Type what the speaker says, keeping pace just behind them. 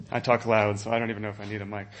I talk loud, so I don't even know if I need a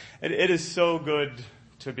mic. It is so good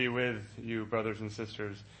to be with you, brothers and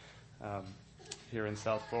sisters, here in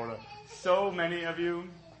South Florida. So many of you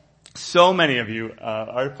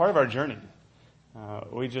are part of our journey.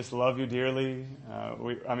 We just love you dearly.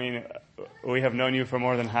 We have known you for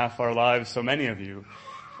more than half our lives, so many of you.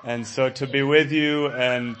 And so to be with you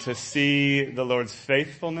and to see the Lord's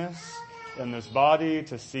faithfulness in this body,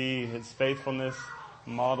 to see His faithfulness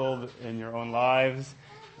modeled in your own lives,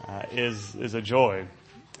 is a joy,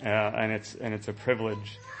 and it's a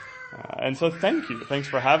privilege. And so thank you. Thanks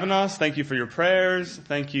for having us. Thank you for your prayers.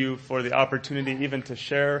 Thank you for the opportunity even to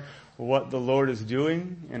share what the Lord is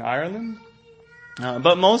doing in Ireland.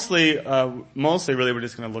 But mostly really we're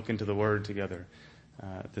just going to look into the Word together,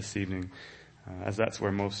 this evening, as that's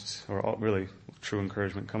where most, or all, really true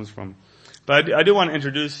encouragement comes from. But I do want to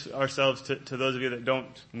introduce ourselves to those of you that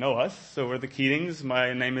don't know us. So we're the Keatings.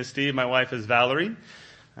 My name is Steve. My wife is Valerie.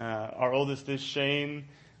 Our oldest is Shane,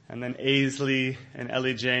 and then Aisley and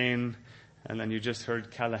Ellie Jane, and then you just heard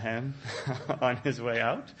Callahan on his way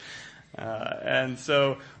out. And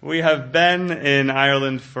so we have been in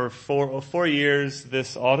Ireland for 4 years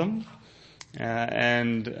this autumn.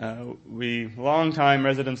 We long-time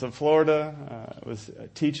residents of Florida, was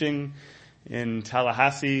teaching in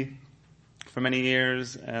Tallahassee for many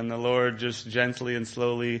years, and the Lord just gently and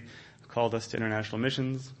slowly called us to international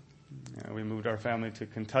missions. We moved our family to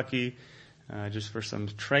Kentucky just for some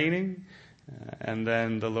training, and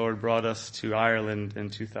then the Lord brought us to Ireland in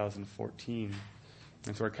 2014.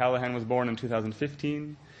 That's where Callahan was born in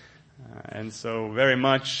 2015, and so very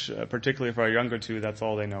much, particularly for our younger two, that's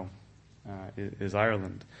all they know, is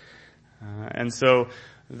Ireland. And so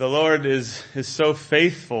the Lord is so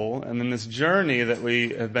faithful, and in this journey that we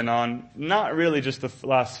have been on, not really just the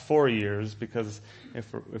last 4 years, because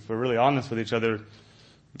if we're really honest with each other,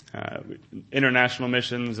 international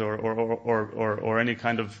missions or any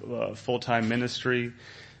kind of full-time ministry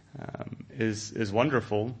is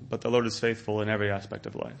wonderful, but the Lord is faithful in every aspect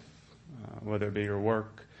of life, whether it be your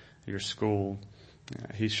work, your school.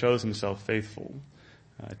 He shows Himself faithful,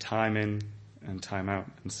 time in and time out,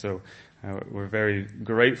 and so we're very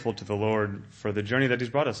grateful to the Lord for the journey that He's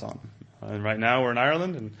brought us on. And right now we're in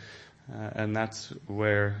Ireland, and that's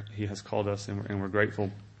where He has called us, and we're grateful.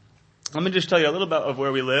 Let me just tell you a little bit of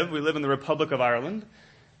where we live. We live in the Republic of Ireland.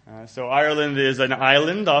 So Ireland is an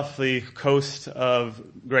island off the coast of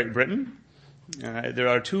Great Britain. There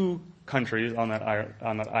are 2 countries on that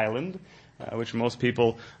island, which most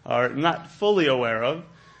people are not fully aware of.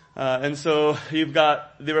 And so you've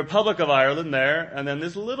got the Republic of Ireland there, and then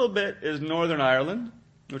this little bit is Northern Ireland,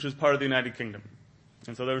 which is part of the United Kingdom.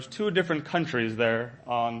 And so there's 2 different countries there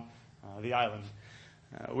on the island.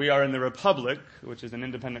 We are in the Republic, which is an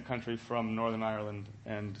independent country from Northern Ireland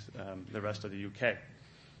and the rest of the UK.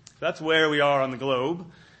 So that's where we are on the globe.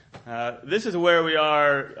 This is where we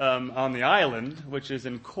are on the island, which is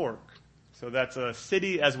in Cork. So that's a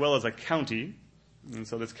city as well as a county. And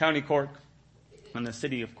so that's County Cork and the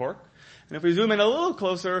city of Cork. And if we zoom in a little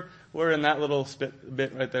closer, we're in that little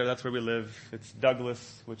bit right there. That's where we live. It's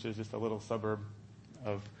Douglas, which is just a little suburb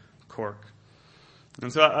of Cork.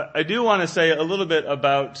 And so I do want to say a little bit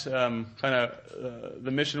about the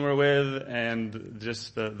mission we're with and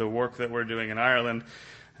just the work that we're doing in Ireland.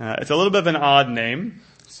 It's a little bit of an odd name,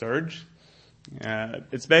 Surge.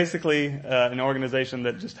 It's basically an organization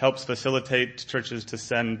that just helps facilitate churches to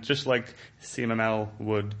send, just like CMML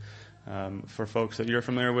would, for folks that you're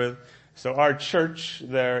familiar with. So our church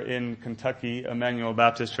there in Kentucky, Emmanuel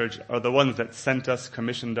Baptist Church, are the ones that sent us,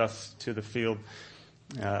 commissioned us to the field.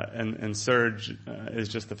 And Surge is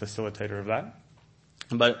just the facilitator of that.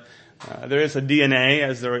 But there is a DNA,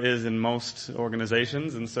 as there is in most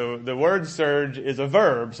organizations, and so the word surge is a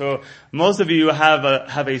verb. So most of you have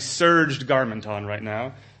a surged garment on right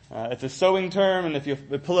now. It's a sewing term, and if you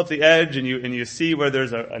pull up the edge and you see where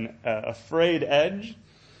there's a frayed edge,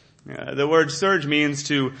 the word surge means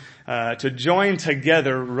to join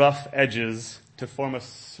together rough edges to form a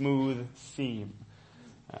smooth seam.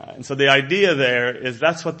 And so the idea there is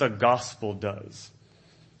that's what the gospel does.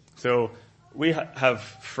 So we have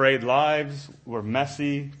frayed lives. We're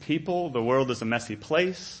messy people. The world is a messy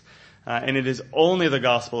place. And it is only the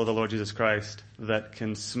gospel of the Lord Jesus Christ that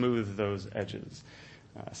can smooth those edges.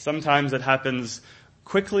 Sometimes it happens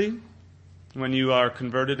quickly when you are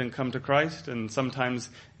converted and come to Christ, and sometimes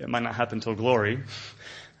it might not happen till glory.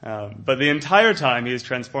 But the entire time He is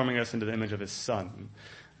transforming us into the image of His Son.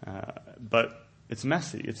 But it's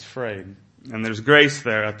messy, it's frayed, and there's grace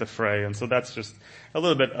there at the fray, and so that's just a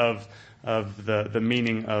little bit of the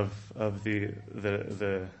meaning of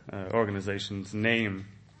the organization's name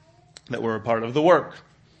that we're a part of the work.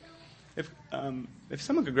 If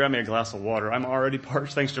someone could grab me a glass of water, I'm already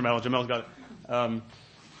parched. Thanks, Jamel. Jamel's got it. And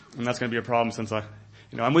that's going to be a problem since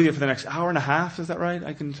I'm with you for the next hour and a half. Is that right?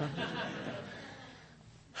 I can talk.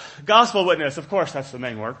 Gospel witness, of course, that's the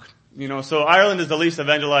main work. So Ireland is the least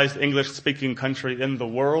evangelized English-speaking country in the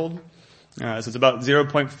world. So it's about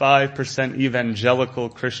 0.5% evangelical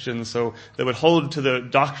Christians, so they would hold to the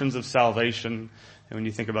doctrines of salvation. And when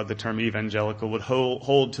you think about the term evangelical, would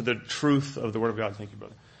hold to the truth of the Word of God. Thank you,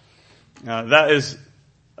 brother. That is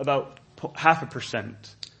about 0.5%.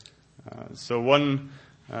 So one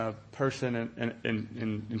person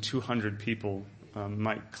in 200 people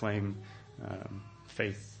might claim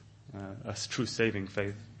faith, a true saving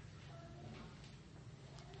faith.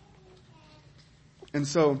 And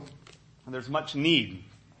so there's much need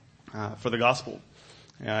for the gospel.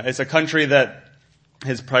 It's a country that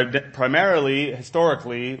is primarily,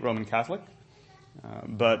 historically, Roman Catholic,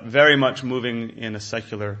 but very much moving in a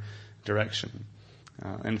secular direction.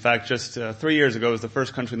 In fact, just 3 years ago, it was the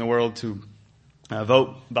first country in the world to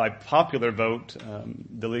vote by popular vote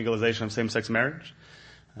the legalization of same-sex marriage.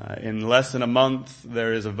 In less than a month,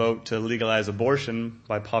 there is a vote to legalize abortion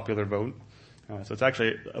by popular vote. So it's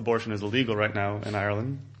actually, abortion is illegal right now in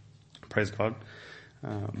Ireland. Praise God.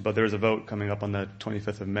 But there is a vote coming up on the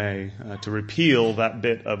 25th of May to repeal that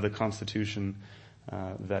bit of the Constitution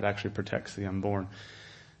that actually protects the unborn.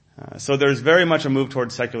 So there's very much a move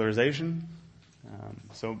towards secularization.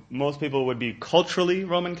 So most people would be culturally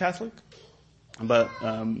Roman Catholic, but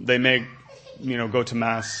they may, go to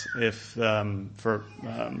Mass if for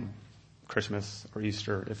Christmas or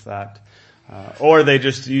Easter, if that. Or they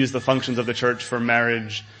just use the functions of the church for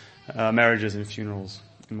marriages and funerals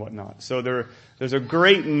and whatnot. So there's a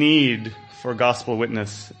great need for gospel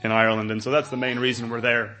witness in Ireland, and so that's the main reason we're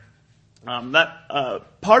there.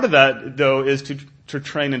 Part of that, though, is to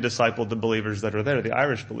train and disciple the believers that are there, the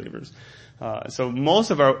Irish believers. So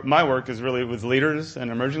most of my work is really with leaders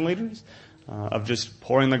and emerging leaders, of just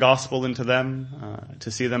pouring the gospel into them,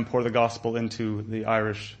 to see them pour the gospel into the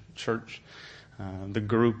Irish church. The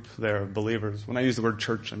group there of believers. When I use the word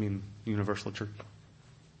church, I mean universal church.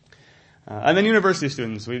 And then university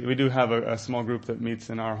students. We do have a small group that meets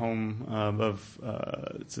in our home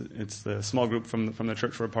it's the small group from the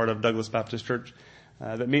church we're a part of, Douglas Baptist Church,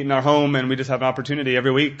 that meet in our home, and we just have an opportunity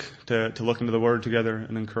every week to look into the Word together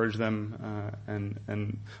and encourage them.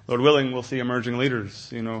 And Lord willing, we'll see emerging leaders,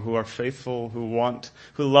 who are faithful, who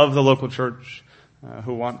love the local church,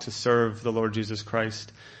 who want to serve the Lord Jesus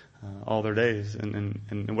Christ all their days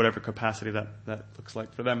in whatever capacity that looks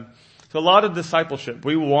like for them. So a lot of discipleship.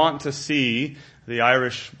 We want to see the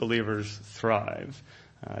Irish believers thrive.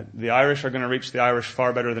 The Irish are going to reach the Irish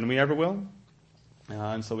far better than we ever will.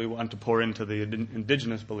 And so we want to pour into the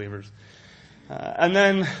indigenous believers. And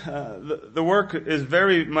then the work is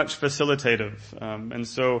very much facilitative. And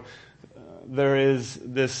so there is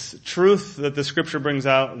this truth that the Scripture brings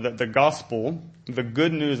out, that the gospel, the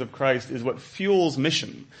good news of Christ, is what fuels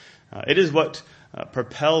mission. It is what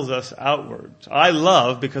propels us outward. I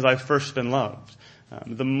love because I've first been loved.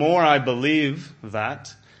 The more I believe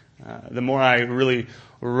that, the more I really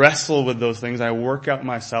wrestle with those things, I work out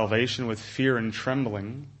my salvation with fear and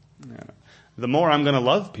trembling, the more I'm going to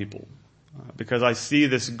love people, because I see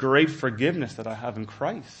this great forgiveness that I have in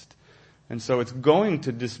Christ. And so it's going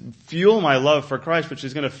to just fuel my love for Christ, which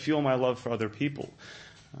is going to fuel my love for other people.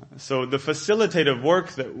 So the facilitative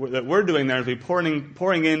work that we're doing there is we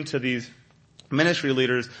pouring into these ministry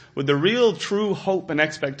leaders with the real true hope and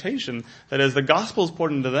expectation that as the gospel is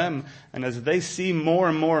poured into them, and as they see more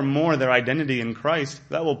and more and more their identity in Christ,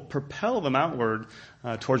 that will propel them outward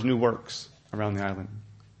towards new works around the island.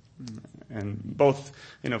 And both,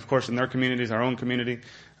 of course, in their communities, our own community,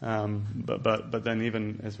 but then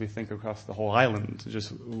even as we think across the whole island,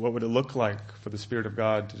 just what would it look like for the Spirit of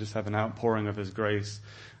God to just have an outpouring of His grace,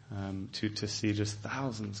 to see just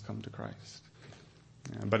thousands come to Christ.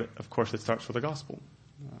 But of course, it starts with the gospel.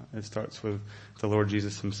 It starts with the Lord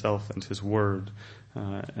Jesus Himself and His Word,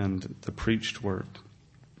 and the preached Word.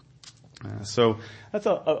 So that's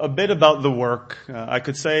a bit about the work. I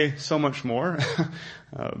could say so much more,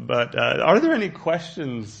 but are there any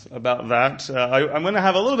questions about that? I'm going to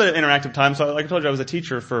have a little bit of interactive time. So like I told you, I was a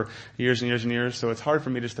teacher for years and years and years, so it's hard for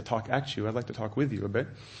me just to talk at you. I'd like to talk with you a bit.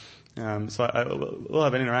 So we'll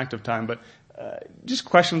have an interactive time, but just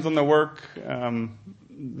questions on the work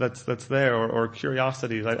that's there, or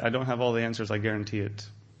curiosities. I don't have all the answers, I guarantee it.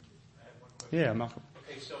 I have one question. Yeah, Malcolm.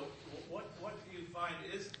 Okay, so what do you find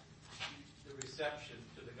is the reception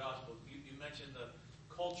to the gospel? You mentioned the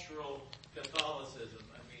cultural Catholicism.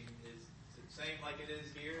 I mean, is it same like it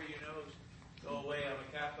is here? Go away, I'm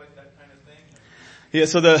a Catholic, that kind of thing? Yeah,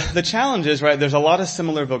 so the challenge is, right, there's a lot of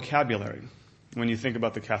similar vocabulary when you think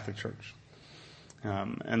about the Catholic Church.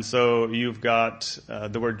 And so you've got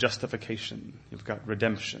the word justification, you've got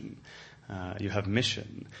redemption, you have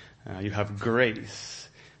mission, you have grace,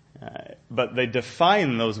 but they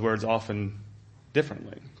define those words often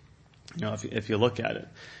differently, if you look at it.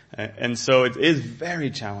 And so it is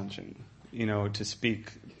very challenging, to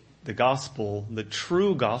speak the gospel, the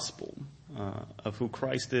true gospel of who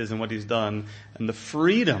Christ is and what he's done, and the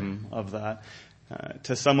freedom of that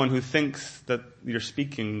to someone who thinks that you're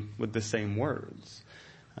speaking with the same words.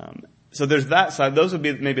 So there's that side. Those would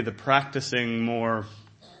be maybe the practicing, more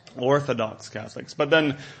Orthodox Catholics. But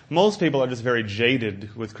then most people are just very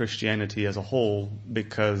jaded with Christianity as a whole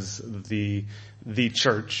because the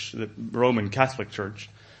church, the Roman Catholic Church,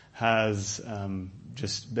 has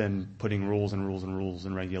just been putting rules and rules and rules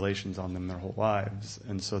and regulations on them their whole lives.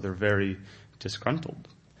 And so they're very disgruntled.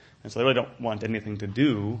 And so they really don't want anything to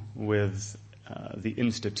do with the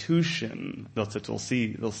institution. They'll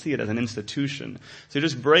see it as an institution. So you're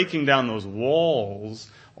just breaking down those walls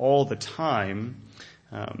all the time.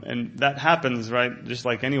 And that happens, right, just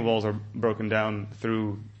like any walls are broken down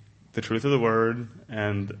through the truth of the word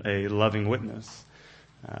and a loving witness.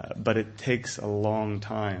 But it takes a long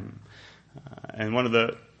time. And one of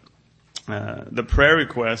the prayer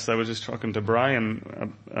requests I was just talking to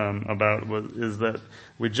Brian about is that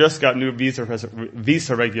we just got new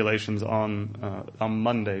visa regulations on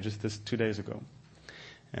Monday, just 2 days ago.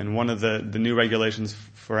 And one of the new regulations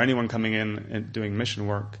for anyone coming in and doing mission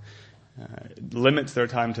work limits their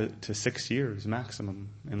time to 6 years maximum,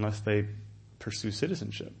 unless they pursue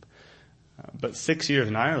citizenship. But 6 years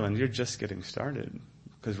in Ireland, you're just getting started,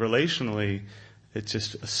 because relationally, it's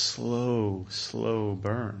just a slow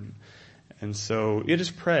burn. And so you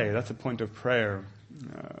just pray. That's a point of prayer.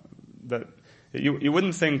 That you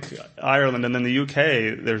wouldn't think Ireland and then the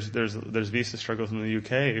UK, there's visa struggles in the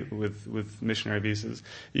UK with missionary visas.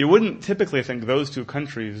 You wouldn't typically think those two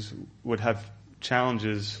countries would have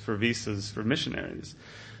challenges for visas for missionaries.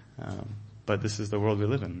 But this is the world we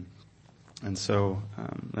live in. And so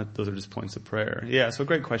those are just points of prayer. Yeah, so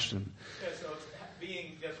great question. Yeah, so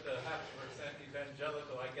being just a half percent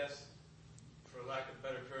evangelical, I guess, for lack of a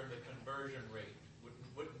better term, the conversion rate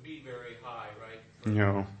wouldn't be very high, right?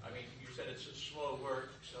 No. I mean, you said it's a slow work,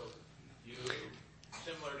 so you,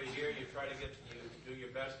 similar to here, you do your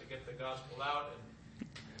best to get the gospel out,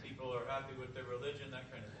 and people are happy with their religion, that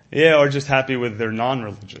kind of thing. Yeah, or just happy with their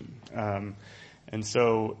non-religion. And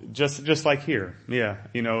so just like here, yeah,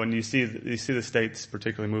 and you see the states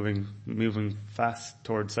particularly moving fast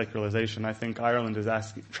towards secularization. I think Ireland is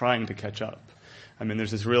trying to catch up. I mean,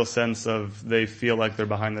 there's this real sense of they feel like they're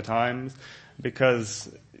behind the times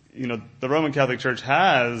because, the Roman Catholic Church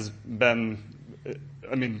has been,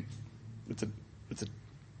 it's a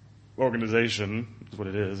organization, is what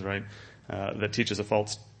it is, right, that teaches a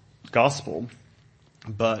false gospel.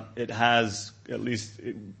 But it has at least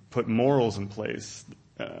put morals in place,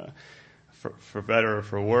 for better or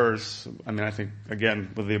for worse. I mean, I think,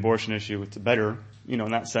 again, with the abortion issue, it's better, in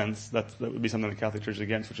that sense. That would be something the Catholic Church is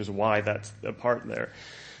against, which is why that's a part there.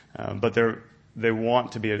 But they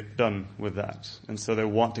want to be done with that. And so they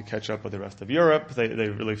want to catch up with the rest of Europe. They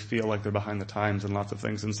really feel like they're behind the times in lots of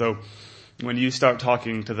things. And so when you start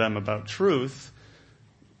talking to them about truth,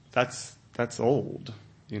 that's old,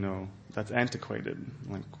 that's antiquated.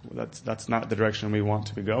 Like, that's not the direction we want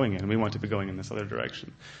to be going in. We want to be going in this other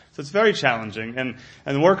direction. So it's very challenging. And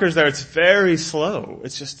the workers there, it's very slow.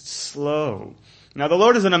 It's just slow. Now the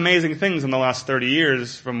Lord has done amazing things in the last 30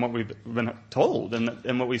 years from what we've been told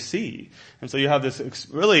and what we see. And so you have this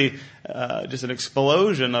really, just an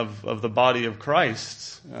explosion of the body of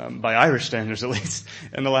Christ, by Irish standards at least,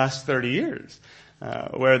 in the last 30 years.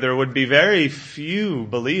 Where there would be very few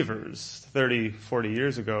believers 30, 40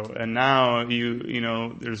 years ago. And now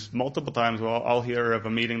there's multiple times where I'll hear of a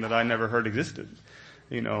meeting that I never heard existed,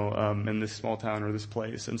 in this small town or this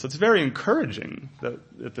place. And so it's very encouraging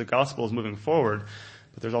that the gospel is moving forward,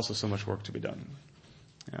 but there's also so much work to be done.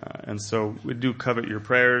 And so we do covet your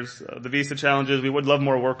prayers. The visa challenges, we would love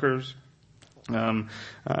more workers. And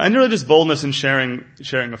really just boldness in sharing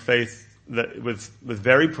a faith that with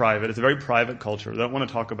very private. It's a very private culture. They don't want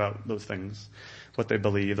to talk about those things, what they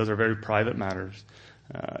believe. Those are very private matters.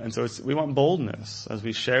 And so we want boldness as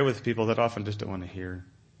we share with people that often just don't want to hear.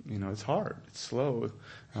 It's hard. It's slow.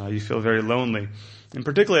 You feel very lonely. And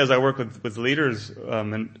particularly as I work with leaders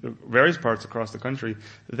in various parts across the country,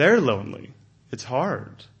 they're lonely. It's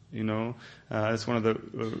hard. It's one of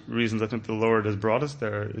the reasons I think the Lord has brought us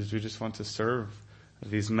there is we just want to serve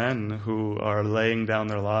these men who are laying down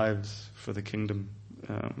their lives for the kingdom,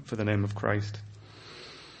 for the name of Christ.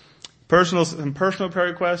 personal prayer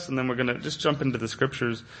requests, and then we're going to just jump into the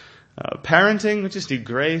scriptures. Parenting, we just need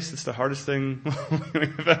grace. It's the hardest thing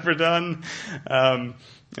we've ever done. And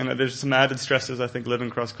there's some added stresses, I think, living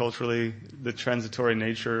cross-culturally, the transitory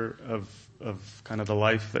nature of kind of the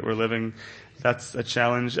life that we're living. That's a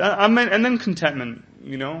challenge. And then contentment,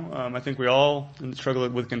 I think we all struggle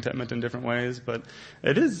with contentment in different ways, but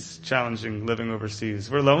it is challenging living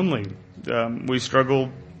overseas. We're lonely. We struggle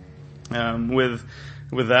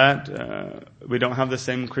with that. We don't have the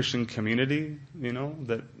same Christian community,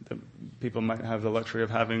 that people might have the luxury of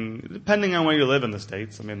having, depending on where you live in the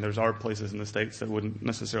States. I mean, there are places in the States that wouldn't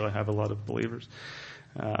necessarily have a lot of believers.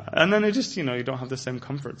 And then it just, you don't have the same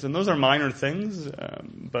comforts. And those are minor things,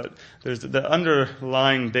 but there's the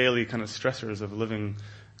underlying daily kind of stressors of living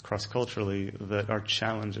cross-culturally that are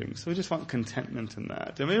challenging. So we just want contentment in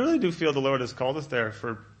that. And we really do feel the Lord has called us there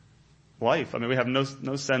for life. I mean, we have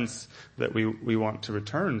no sense that we want to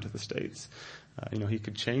return to the States. He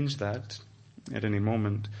could change that at any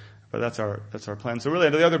moment, but that's our plan. So really,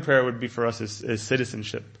 the other prayer would be for us is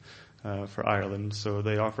citizenship for Ireland. So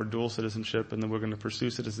they offer dual citizenship, and then we're going to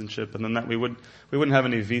pursue citizenship, and then that we wouldn't have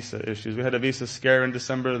any visa issues. We had a visa scare in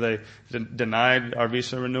December. They denied our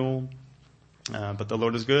visa renewal, but the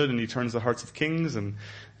Lord is good, and He turns the hearts of kings, and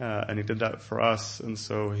He did that for us, and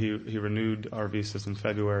so He renewed our visas in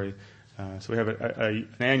February. So we have an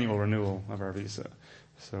annual renewal of our visa.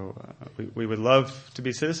 So we would love to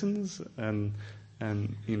be citizens, and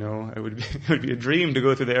it would be a dream to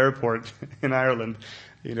go through the airport in Ireland,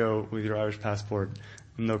 with your Irish passport,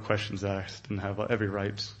 no questions asked, and have every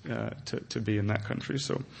right to be in that country.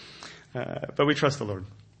 So, but we trust the Lord,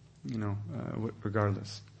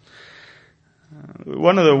 regardless.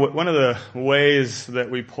 One of the ways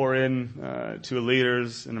that we pour in to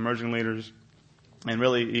leaders and emerging leaders, and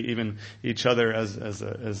really even each other as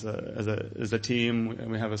a team.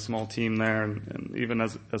 We have a small team there, and even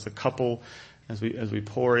as a couple, as we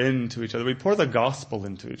pour into each other, we pour the gospel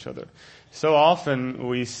into each other. So often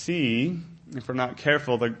we see, if we're not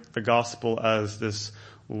careful, the gospel as this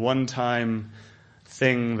one-time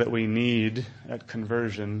thing that we need at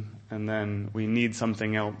conversion, and then we need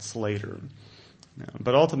something else later.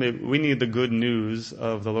 But ultimately, we need the good news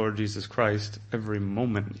of the Lord Jesus Christ every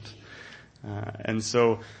moment. And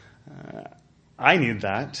so I need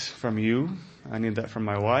that from you. I need that from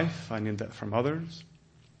my wife. I need that from others.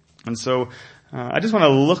 And so I just want to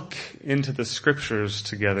look into the scriptures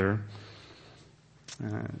together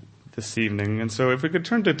this evening. And so if we could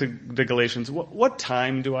turn to Galatians, what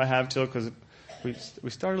time do I have till? Because we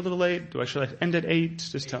started a little late. Should I end at 8?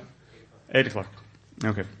 Just tell 8 o'clock.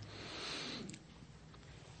 Okay.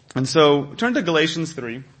 And so turn to Galatians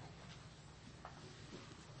 3.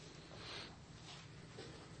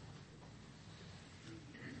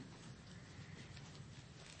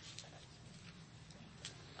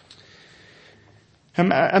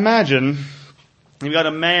 Imagine you've got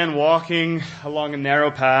a man walking along a narrow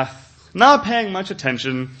path, not paying much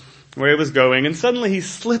attention where he was going, and suddenly he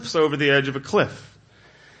slips over the edge of a cliff.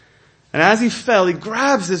 And as he fell, he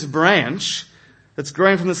grabs this branch that's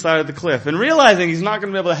growing from the side of the cliff, and realizing he's not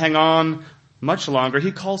going to be able to hang on much longer,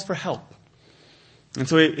 he calls for help. And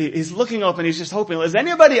so he's looking up and he's just hoping, is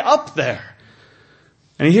anybody up there?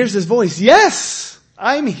 And he hears this voice, yes,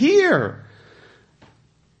 I'm here.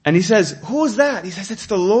 And he says, who is that? He says, it's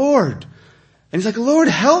the Lord. And he's like, Lord,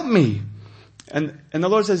 help me. And the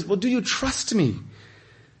Lord says, well, do you trust me?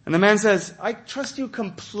 And the man says, I trust you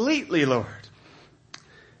completely, Lord.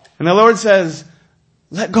 And the Lord says,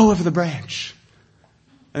 let go of the branch.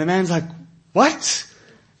 And the man's like, what?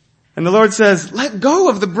 And the Lord says, let go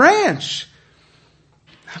of the branch.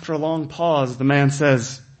 After a long pause, the man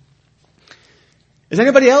says, is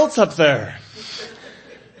anybody else up there?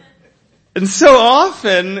 And so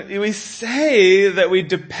often we say that we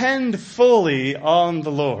depend fully on the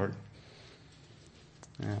Lord.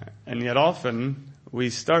 And yet often we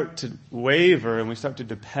start to waver and we start to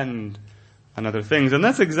depend on other things. And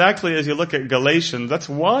that's exactly, as you look at Galatians, that's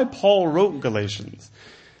why Paul wrote Galatians.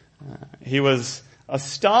 He was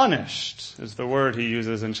astonished, is the word he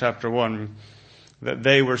uses in chapter 1, that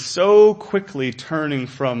they were so quickly turning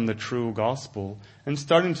from the true gospel and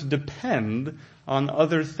starting to depend on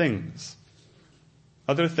other things.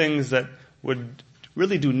 Other things that would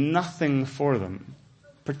really do nothing for them,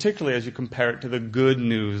 particularly as you compare it to the good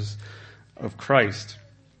news of Christ.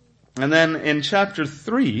 And then in chapter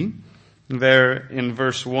 3, there in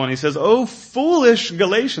verse 1, he says, "O foolish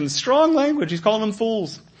Galatians," strong language, he's calling them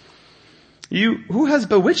fools. Who has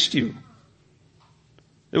bewitched you?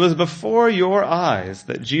 It was before your eyes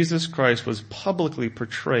that Jesus Christ was publicly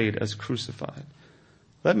portrayed as crucified.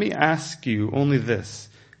 Let me ask you only this.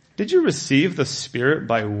 Did you receive the Spirit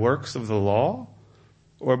by works of the law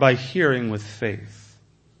or by hearing with faith?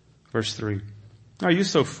 Verse 3. Are you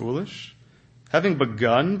so foolish? Having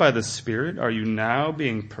begun by the Spirit, are you now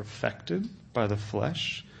being perfected by the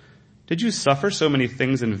flesh? Did you suffer so many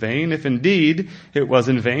things in vain, if indeed it was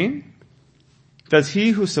in vain? Does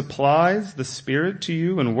he who supplies the Spirit to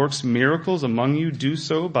you and works miracles among you do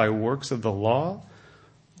so by works of the law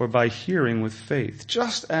or by hearing with faith?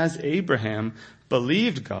 Just as Abraham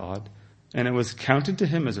believed God and it was counted to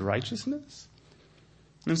him as righteousness.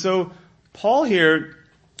 And so Paul here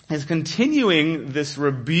is continuing this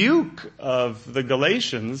rebuke of the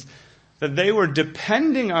Galatians that they were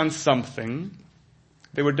depending on something.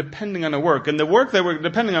 They were depending on a work. And the work they were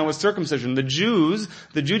depending on was circumcision. The Jews,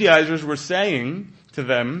 the Judaizers were saying to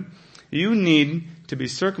them, you need to be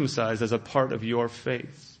circumcised as a part of your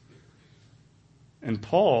faith. And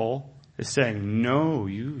Paul is saying, no,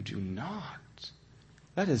 you do not.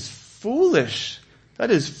 That is foolish.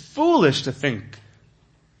 That is foolish to think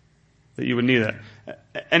that you would need that.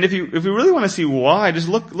 And if you really want to see why, just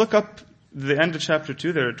look up the end of chapter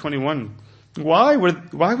 2 there at 21. Why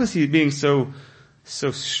was he being so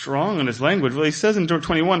strong in his language? Well, he says in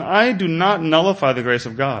 21, I do not nullify the grace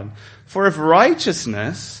of God. For if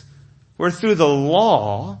righteousness were through the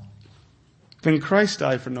law, then Christ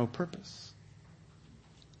died for no purpose.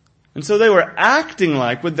 And so they were acting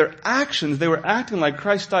like, with their actions, they were acting like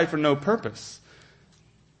Christ died for no purpose.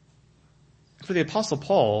 For the Apostle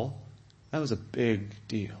Paul, that was a big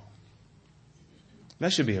deal.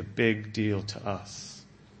 That should be a big deal to us.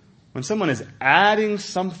 When someone is adding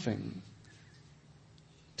something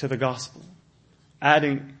to the gospel,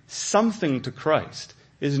 adding something to Christ,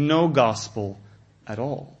 is no gospel at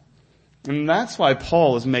all. And that's why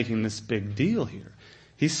Paul is making this big deal here.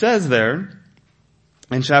 He says there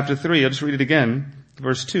in chapter 3, I'll just read it again,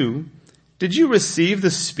 verse 2, did you receive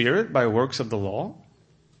the Spirit by works of the law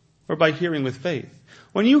or by hearing with faith?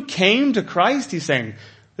 When you came to Christ, he's saying,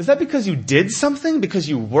 is that because you did something? Because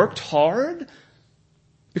you worked hard?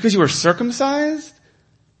 Because you were circumcised?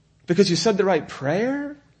 Because you said the right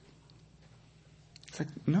prayer? It's like,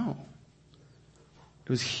 no. It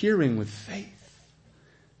was hearing with faith.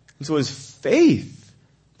 And so it was faith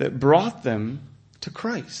that brought them to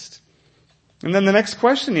Christ. And then the next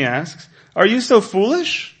question he asks, are you so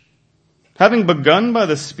foolish? Having begun by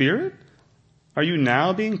the Spirit, are you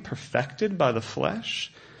now being perfected by the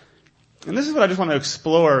flesh? And this is what I just want to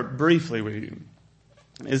explore briefly with you.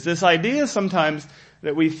 Is this idea sometimes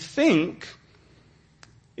that we think,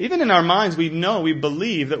 even in our minds, we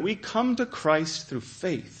believe that we come to Christ through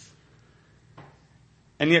faith.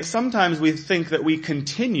 And yet sometimes we think that we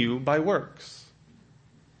continue by works.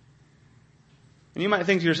 And you might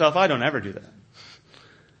think to yourself, I don't ever do that.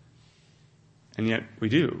 And yet we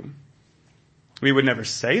do. We would never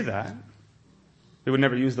say that. We would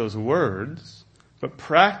never use those words. But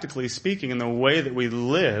practically speaking, in the way that we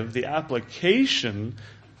live, the application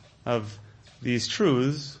of these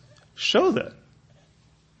truths show that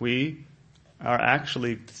we are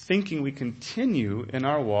actually thinking we continue in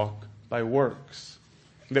our walk by works.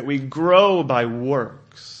 That we grow by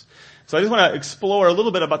works. So I just want to explore a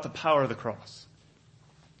little bit about the power of the cross.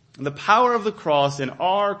 The power of the cross in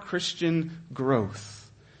our Christian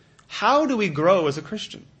growth. How do we grow as a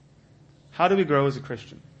Christian? How do we grow as a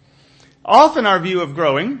Christian? Often our view of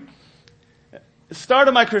growing, the start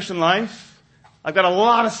of my Christian life, I've got a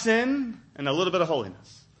lot of sin and a little bit of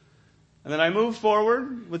holiness. And then I move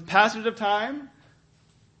forward with passage of time.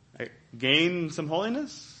 I gain some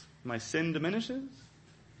holiness. My sin diminishes.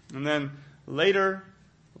 And then later,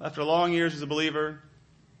 after long years as a believer,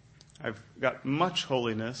 I've got much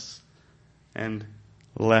holiness and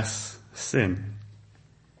less sin.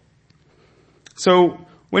 So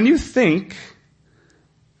when you think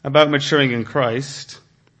about maturing in Christ,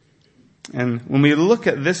 and when we look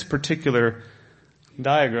at this particular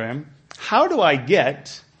diagram, how do I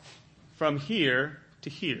get from here to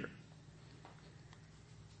here?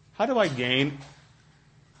 How do I gain?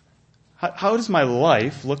 How does my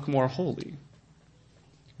life look more holy?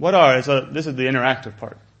 This is the interactive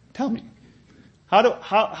part. Tell me.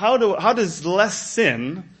 How does less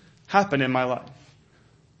sin happen in my life?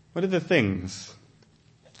 What are the things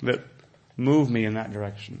that move me in that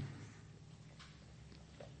direction?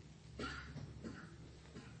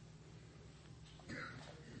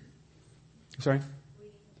 Sorry?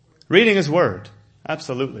 Reading His Word.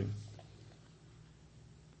 Absolutely.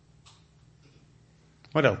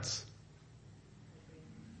 What else?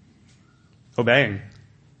 Obeying.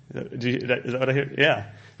 Is that what I hear? Yeah.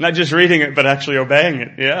 Not just reading it, but actually obeying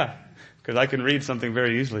it. Yeah. Because I can read something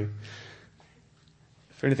very easily.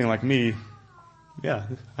 If you're anything like me, Yeah,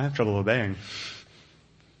 I have trouble obeying.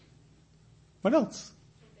 What else?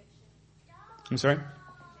 I'm sorry?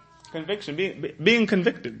 Conviction. Being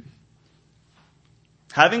convicted.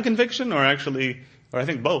 Having conviction or I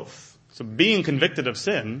think both. So being convicted of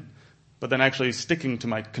sin, but then actually sticking to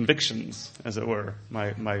my convictions, as it were,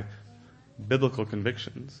 my biblical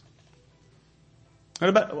convictions. What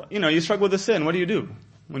about, you struggle with a sin. What do you do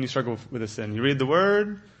when you struggle with a sin? You read the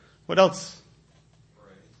Word. What else?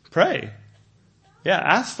 Pray. Yeah,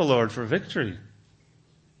 ask the Lord for victory.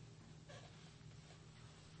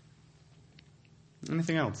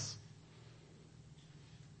 Anything else?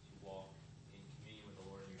 Walk in communion with the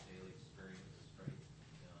Lord in your daily experiences, right?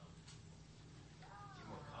 Be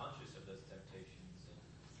more conscious of those temptations and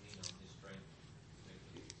lean on His strength.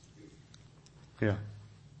 Yeah,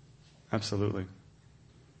 absolutely.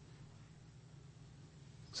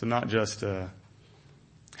 So not just a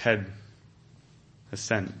head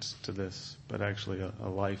assent to this, but actually a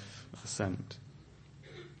life assent.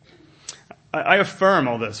 I affirm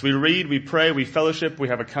all this. We read, we pray, we fellowship, we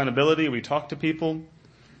have accountability, we talk to people.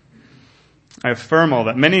 I affirm all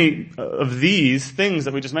that. Many of these things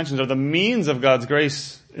that we just mentioned are the means of God's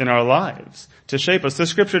grace in our lives to shape us. The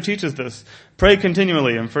Scripture teaches this. Pray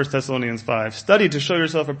continually in 1 Thessalonians 5. Study to show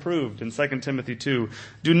yourself approved in 2 Timothy 2.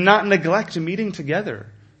 Do not neglect meeting together.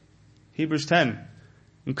 Hebrews 10.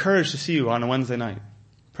 Encouraged to see you on a Wednesday night.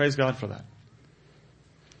 Praise God for that.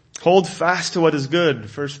 Hold fast to what is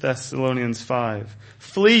good, 1 Thessalonians 5.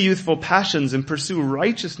 Flee youthful passions and pursue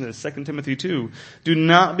righteousness, 2 Timothy 2. Do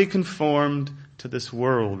not be conformed to this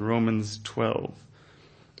world, Romans 12.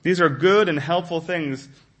 These are good and helpful things,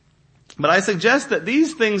 but I suggest that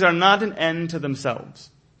these things are not an end to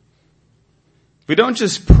themselves. We don't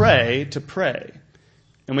just pray to pray,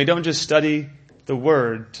 and we don't just study the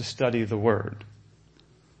Word to study the Word.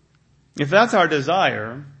 If that's our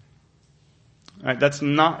desire, right, that's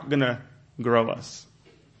not going to grow us.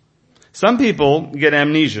 Some people get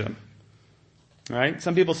amnesia, right?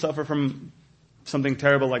 Some people suffer from something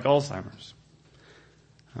terrible like Alzheimer's.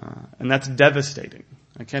 And that's devastating.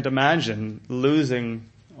 I can't imagine losing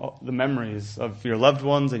the memories of your loved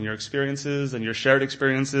ones and your experiences and your shared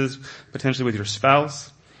experiences, potentially with your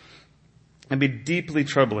spouse. It'd be deeply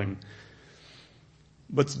troubling.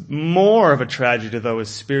 What's more of a tragedy, though, is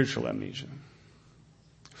spiritual amnesia.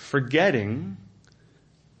 Forgetting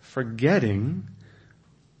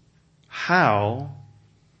how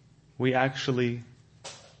we actually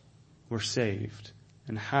were saved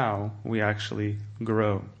and how we actually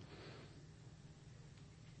grow.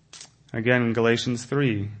 Again, in Galatians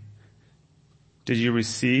 3, did you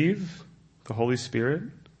receive the Holy Spirit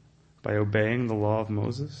by obeying the law of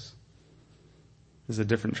Moses? Is a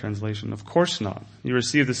different translation. Of course not. You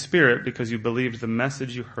received the Spirit because you believed the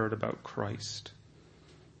message you heard about Christ.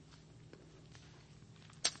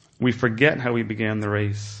 We forget how we began the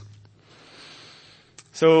race.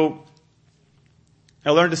 So,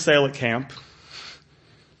 I learned to sail at camp.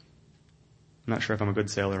 I'm not sure if I'm a good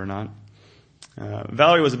sailor or not.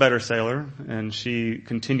 Valerie was a better sailor, and she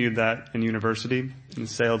continued that in university and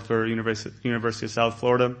sailed for University of South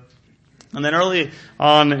Florida. And then early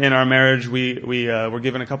on in our marriage, we were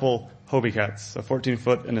given a couple Hobie cats, a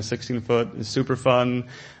 14-foot and a 16-foot. It was super fun.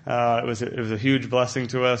 It was a huge blessing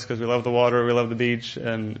to us because we love the water, we love the beach,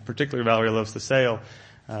 and particularly Valerie loves to sail.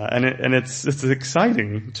 And it's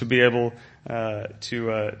exciting to be able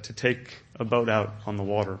to take a boat out on the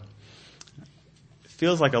water. It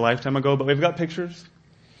feels like a lifetime ago, but we've got pictures.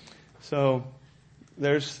 So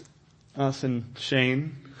there's us and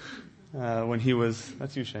Shane.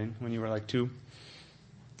 That's you, Shane, when you were like 2,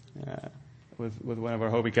 with one of our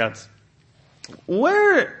Hobie cats.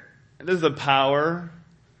 Where does the power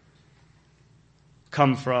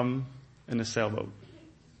come from in a sailboat?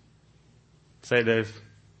 Say it, Dave.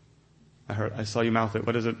 I saw you mouth it.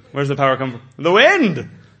 What is it? Where does the power come from? The wind!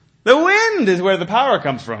 The wind is where the power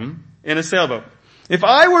comes from in a sailboat. If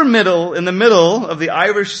I were in the middle of the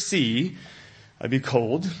Irish Sea, I'd be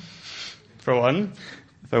cold, for one,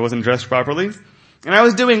 if I wasn't dressed properly. And I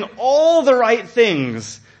was doing all the right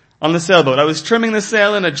things on the sailboat. I was trimming the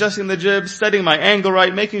sail and adjusting the jib, setting my angle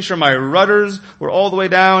right, making sure my rudders were all the way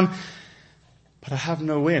down. But I have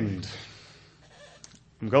no wind.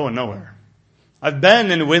 I'm going nowhere. I've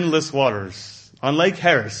been in windless waters. On Lake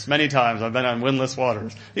Harris, many times I've been on windless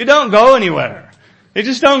waters. You don't go anywhere. You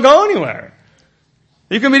just don't go anywhere.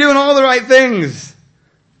 You can be doing all the right things.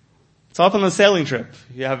 It's often the sailing trip.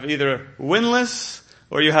 You have either windless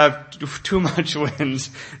or you have too much wind,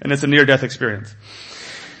 and it's a near-death experience.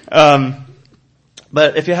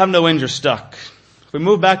 But if you have no wind, you're stuck. We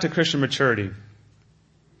move back to Christian maturity.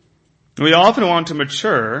 We often want to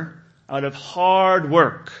mature out of hard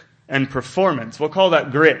work and performance. We'll call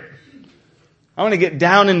that grit. I want to get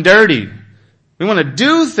down and dirty. We want to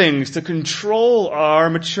do things to control our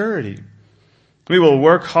maturity. We will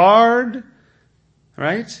work hard,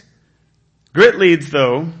 right? Grit leads,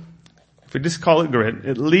 though, if we just call it grit,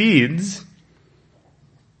 it leads,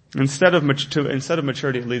 instead of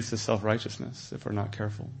maturity, it leads to self-righteousness if we're not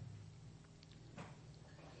careful.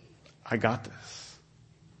 I got this.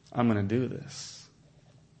 I'm going to do this.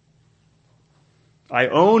 I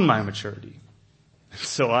own my maturity,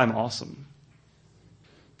 so I'm awesome.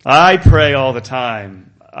 I pray all the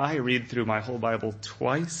time. I read through my whole Bible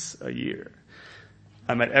twice a year.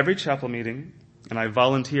 I'm at every chapel meeting, and I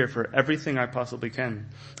volunteer for everything I possibly can.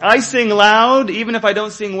 I sing loud, even if I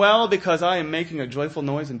don't sing well, because I am making a joyful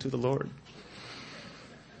noise unto the Lord.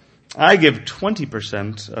 I give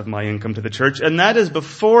 20% of my income to the church, and that is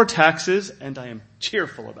before taxes, and I am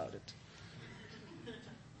cheerful about it.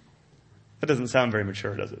 That doesn't sound very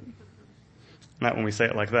mature, does it? Not when we say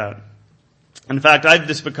it like that. In fact, I've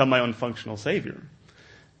just become my own functional savior.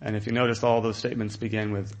 And if you notice, all those statements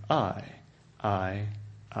begin with I.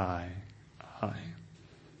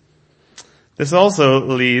 This also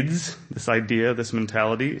leads, this idea, this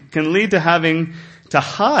mentality, can lead to having to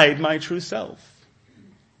hide my true self.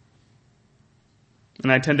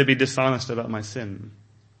 And I tend to be dishonest about my sin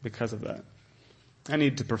because of that. I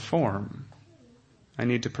need to perform.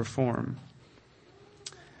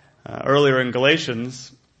 Earlier in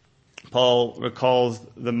Galatians, Paul recalls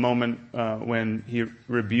the moment when he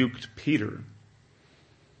rebuked Peter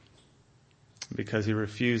because he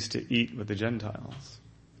refused to eat with the Gentiles.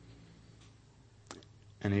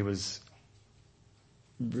 And he was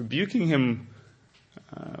rebuking him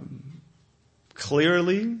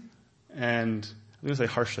clearly, and I'm going to say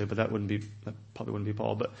harshly, but that probably wouldn't be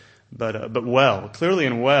Paul, but well, clearly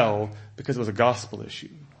and well, because it was a gospel issue.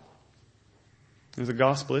 It was a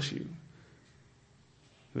gospel issue.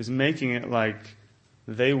 He was making it like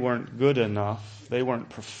they weren't good enough, they weren't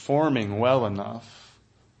performing well enough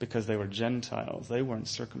because they were Gentiles. They weren't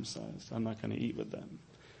circumcised. I'm not going to eat with them.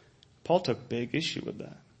 Paul took big issue with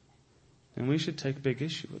that. And we should take big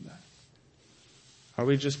issue with that. Are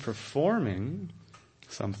we just performing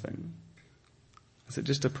something? Is it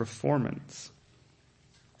just a performance?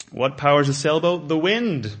 What powers a sailboat? The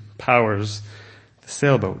wind powers the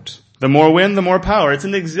sailboat. The more wind, the more power. It's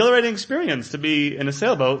an exhilarating experience to be in a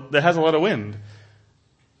sailboat that has a lot of wind.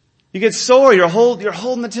 You get sore, you're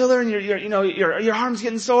holding the tiller and your arm's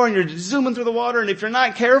getting sore and you're zooming through the water, and if you're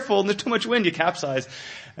not careful and there's too much wind, you capsize,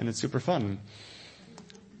 and it's super fun.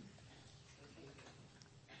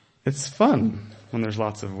 It's fun when there's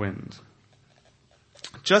lots of wind.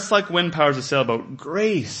 Just like wind powers a sailboat,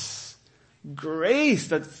 grace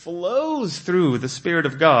that flows through the Spirit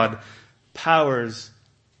of God powers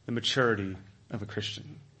the maturity of a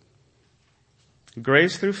Christian.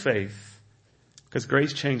 Grace through faith, because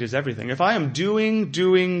grace changes everything. If I am doing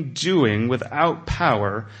without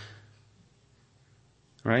power,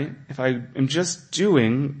 right? If I am just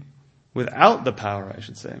doing without the power, I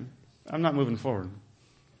should say, I'm not moving forward.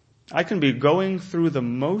 I can be going through the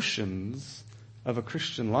motions of a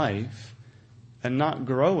Christian life and not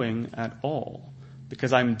growing at all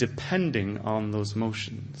because I'm depending on those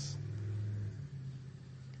motions.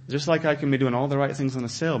 Just like I can be doing all the right things on a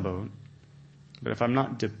sailboat, but if I'm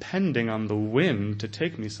not depending on the wind to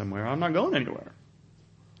take me somewhere, I'm not going anywhere.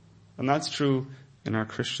 And that's true in our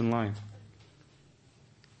Christian life.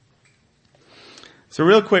 So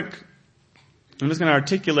real quick, I'm just going to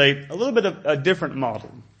articulate a little bit of a different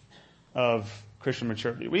model of Christian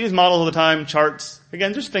maturity. We use models all the time, charts,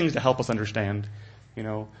 again, just things to help us understand,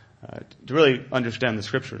 to really understand the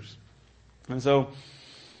scriptures. And so,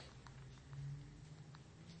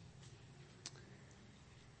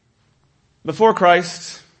 before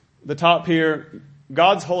Christ, the top here,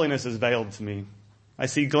 God's holiness is veiled to me. I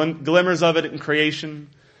see glimmers of it in creation.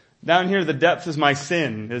 Down here, the depths of my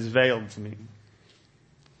sin is veiled to me.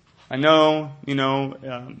 I know,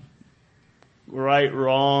 right,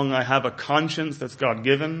 wrong, I have a conscience that's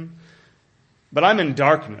God-given, but I'm in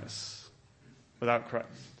darkness without Christ.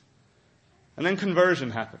 And then conversion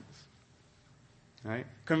happens. Right?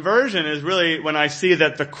 Conversion is really when I see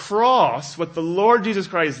that the cross, what the Lord Jesus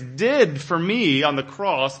Christ did for me on the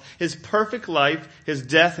cross, His perfect life, His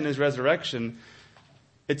death, and His resurrection,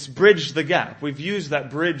 it's bridged the gap. We've used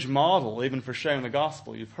that bridge model even for sharing the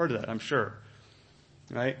gospel. You've heard of that, I'm sure.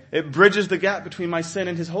 Right? It bridges the gap between my sin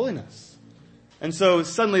and His holiness. And so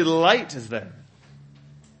suddenly light is there.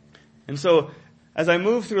 And so as I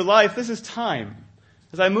move through life, this is time.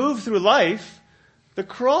 As I move through life, the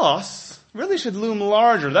cross really should loom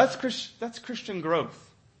larger. That's Christian growth.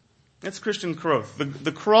 That's Christian growth.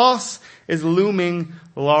 The cross is looming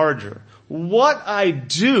larger. What I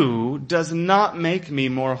do does not make me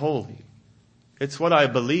more holy. It's what I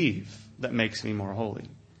believe that makes me more holy.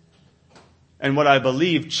 And what I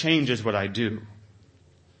believe changes what I do.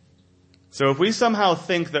 So if we somehow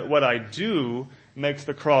think that what I do makes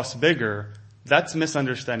the cross bigger, that's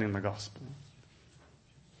misunderstanding the gospel.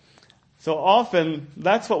 So often,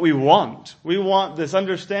 that's what we want. We want this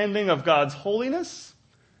understanding of God's holiness,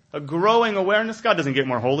 a growing awareness. God doesn't get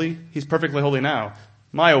more holy. He's perfectly holy now.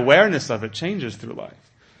 My awareness of it changes through life.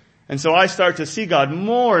 And so I start to see God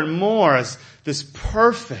more and more as this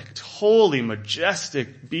perfect, holy,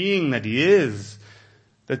 majestic being that He is,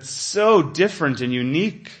 that's so different and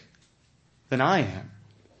unique than I am.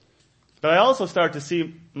 But I also start to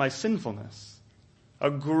see my sinfulness,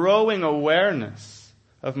 a growing awareness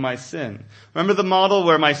of my sin. Remember the model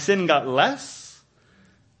where my sin got less?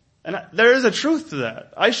 And there is a truth to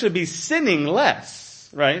that. I should be sinning less,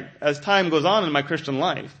 right, as time goes on in my Christian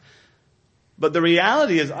life. But the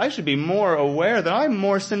reality is I should be more aware that I'm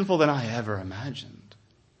more sinful than I ever imagined.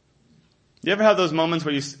 You ever have those moments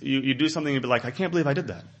where you do something and you be like, I can't believe I did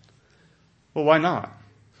that? Well, why not?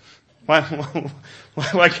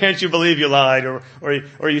 Why can't you believe you lied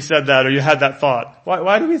or you said that or you had that thought?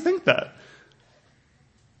 Why do we think that?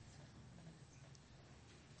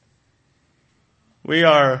 We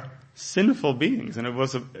are sinful beings, and it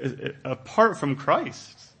was apart from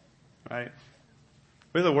Christ, right?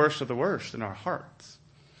 We're the worst of the worst in our hearts.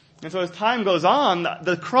 And so as time goes on,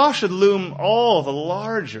 the cross should loom all the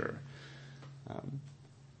larger.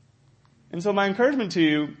 And so my encouragement to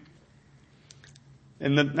you,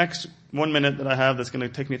 in the next 1 minute that I have, that's going to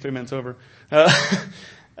take me 3 minutes over,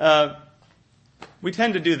 we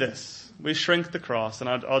tend to do this. We shrink the cross, and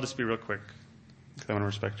I'll just be real quick, because I want to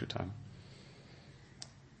respect your time.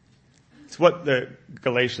 It's what the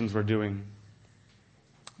Galatians were doing.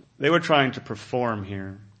 They were trying to perform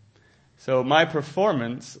here. So my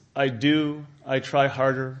performance, I try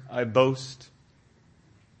harder, I boast.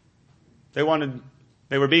 They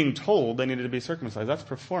were being told they needed to be circumcised. That's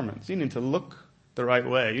performance. You need to look the right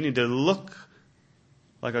way. You need to look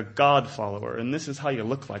like a God follower, and this is how you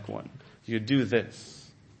look like one. You do this.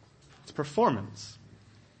 It's performance.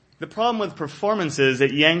 The problem with performance is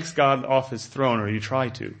it yanks God off His throne, or you try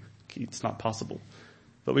to. It's not possible.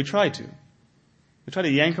 But we try to. We try to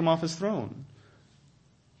yank Him off His throne.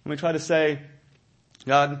 And we try to say,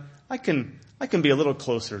 God, I can be a little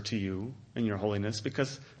closer to you in your holiness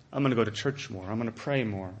because I'm going to go to church more. I'm going to pray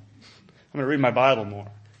more. I'm going to read my Bible more.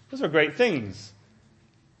 Those are great things.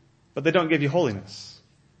 But they don't give you holiness.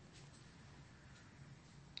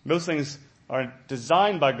 Those things are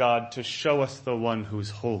designed by God to show us the one who's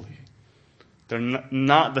holy. They're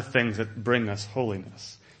not the things that bring us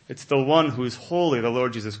holiness. It's the one who is holy, the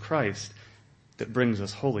Lord Jesus Christ, that brings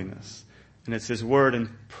us holiness. And it's His word and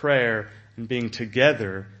prayer and being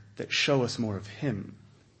together that show us more of Him.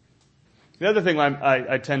 The other thing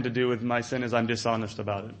I tend to do with my sin is I'm dishonest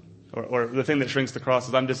about it. Or the thing that shrinks the cross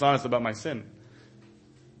is I'm dishonest about my sin.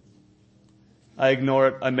 I ignore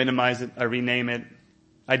it, I minimize it, I rename it.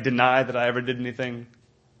 I deny that I ever did anything.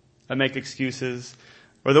 I make excuses.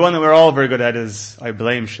 Or the one that we're all very good at is I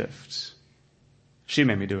blame shift. She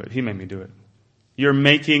made me do it. He made me do it. You're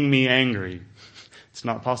making me angry. It's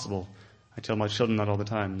not possible. I tell my children that all the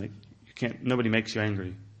time. Nobody makes you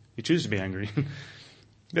angry. You choose to be angry.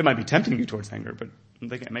 They might be tempting you towards anger, but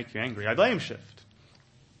they can't make you angry. I blame shift.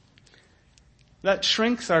 That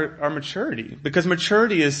shrinks our maturity, because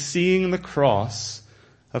maturity is seeing the cross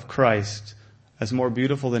of Christ as more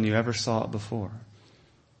beautiful than you ever saw it before.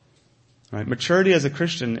 Right? Maturity as a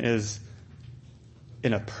Christian is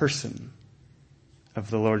in a person of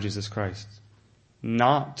the Lord Jesus Christ,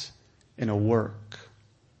 not in a work.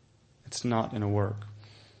 It's not in a work.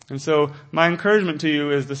 And so my encouragement to you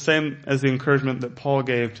is the same as the encouragement that Paul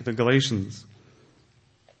gave to the Galatians.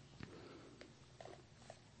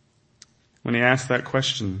 When he asked that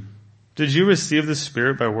question, did you receive the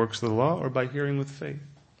Spirit by works of the law or by hearing with faith?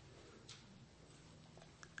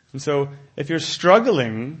 And so if you're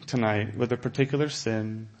struggling tonight with a particular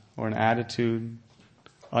sin or an attitude,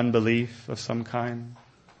 unbelief of some kind,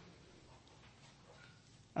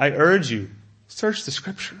 I urge you, search the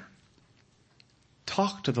Scripture.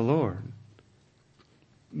 Talk to the Lord.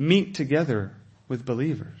 Meet together with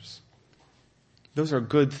believers. Those are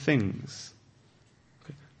good things.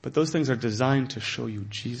 But those things are designed to show you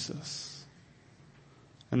Jesus.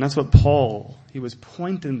 And that's what Paul, he was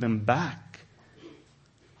pointing them back.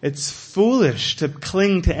 It's foolish to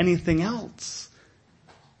cling to anything else.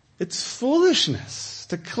 It's foolishness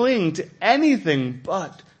to cling to anything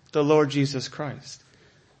but the Lord Jesus Christ.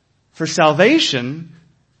 for salvation,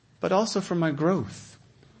 but also for my growth.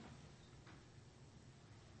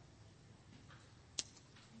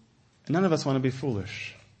 And none of us want to be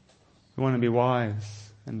foolish. We want to be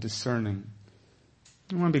wise and discerning.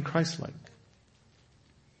 We want to be Christ-like.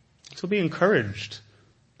 So be encouraged.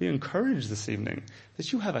 Be encouraged this evening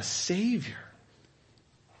that you have a Savior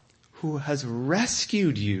who has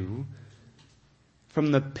rescued you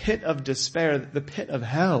from the pit of despair, the pit of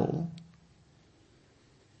hell,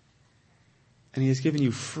 and He has given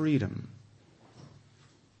you freedom.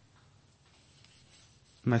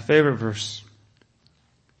 My favorite verse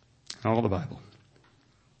in all the Bible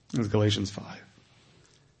is Galatians 5.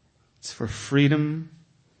 It's for freedom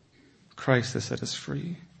Christ has set us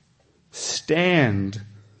free. Stand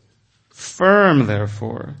firm,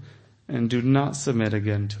 therefore, and do not submit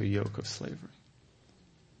again to a yoke of slavery.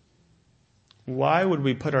 Why would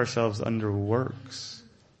we put ourselves under works?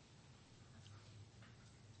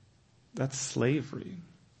 That's slavery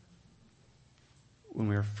when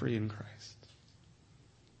we are free in Christ.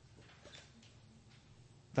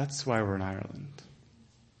 That's why we're in Ireland.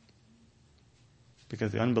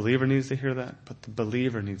 Because the unbeliever needs to hear that, but the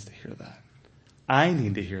believer needs to hear that. I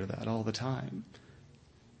need to hear that all the time.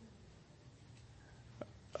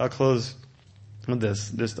 I'll close with this.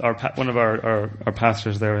 Just one of our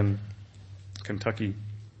pastors there in Kentucky,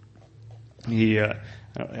 I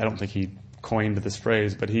don't think he coined this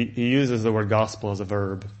phrase, but he uses the word gospel as a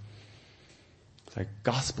verb. It's like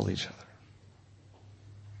gospel each other.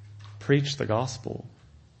 Preach the gospel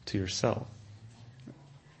to yourself.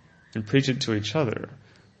 And preach it to each other.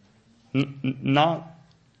 Not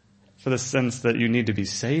for the sense that you need to be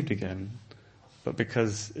saved again, but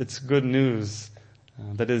because it's good news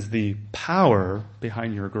that is the power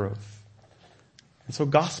behind your growth. And so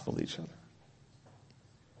gospel each other.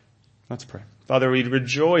 Let's pray. Father, we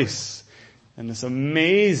rejoice in this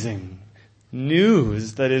amazing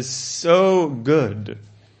news that is so good.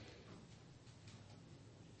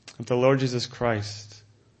 That the Lord Jesus Christ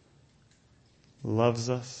loves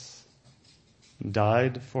us,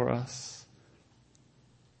 died for us,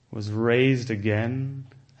 was raised again,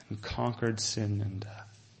 and conquered sin and death.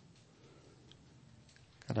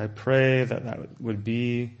 God, I pray that that would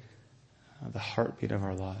be the heartbeat of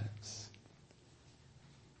our lives.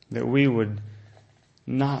 That we would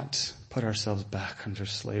not put ourselves back under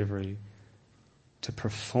slavery to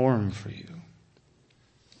perform for you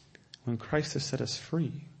when Christ has set us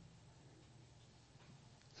free.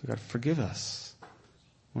 So God, forgive us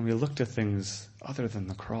when we look to things other than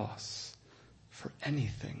the cross for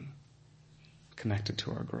anything connected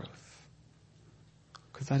to our growth.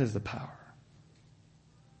 Because that is the power.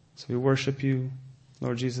 So we worship you,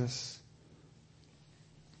 Lord Jesus.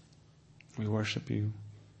 We worship you.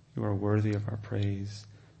 You are worthy of our praise,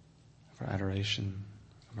 of our adoration,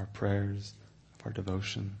 of our prayers, of our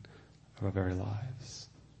devotion, of our very lives.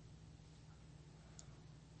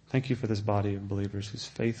 Thank you for this body of believers who's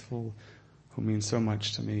faithful, who means so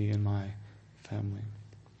much to me and my family.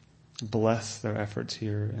 Bless their efforts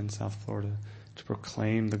here in South Florida to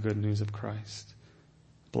proclaim the good news of Christ.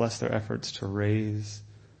 Bless their efforts to raise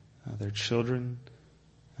their children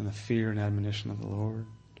in the fear and admonition of the Lord.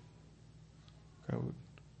 God,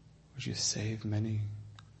 would you save many,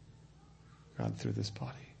 God, through this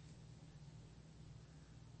body?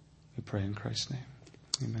 We pray in Christ's name.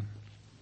 Amen.